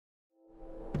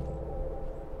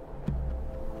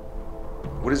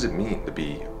What does it mean to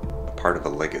be a part of a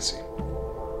legacy?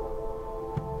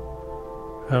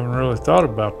 Haven't really thought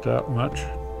about that much.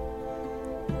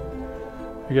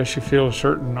 I guess you feel a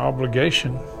certain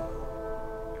obligation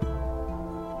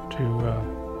to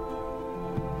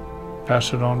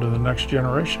pass it on to the next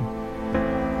generation.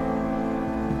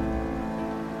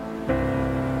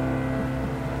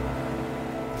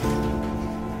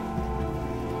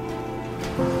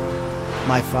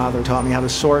 My father taught me how to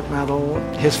sort metal.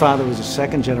 His father was a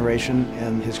second generation,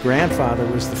 and his grandfather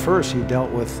was the first. He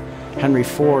dealt with Henry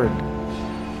Ford.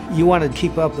 You want to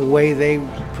keep up the way they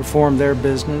perform their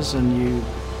business, and you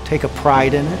take a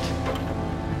pride in it.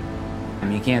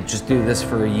 You can't just do this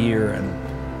for a year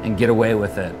and get away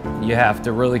with it. You have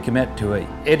to really commit to it.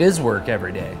 It is work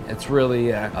every day. It's really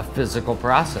a physical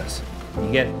process.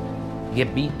 You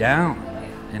get beat down,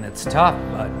 and it's tough,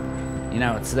 but you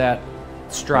know, it's that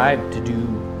strive to do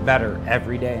better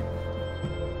every day.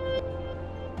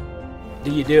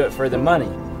 Do you do it for the money?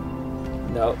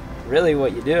 No, really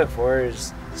what you do it for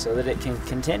is so that it can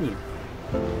continue.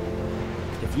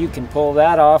 If you can pull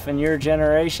that off in your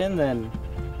generation, then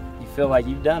you feel like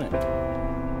you've done it.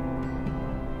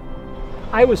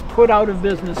 I was put out of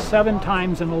business 7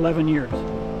 times in 11 years.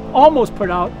 Almost put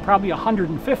out probably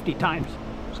 150 times.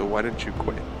 So why didn't you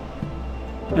quit?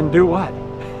 And do what?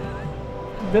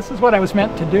 This is what I was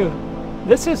meant to do.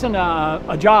 This isn't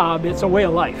a job, it's a way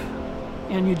of life.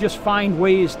 And you just find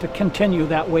ways to continue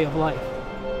that way of life.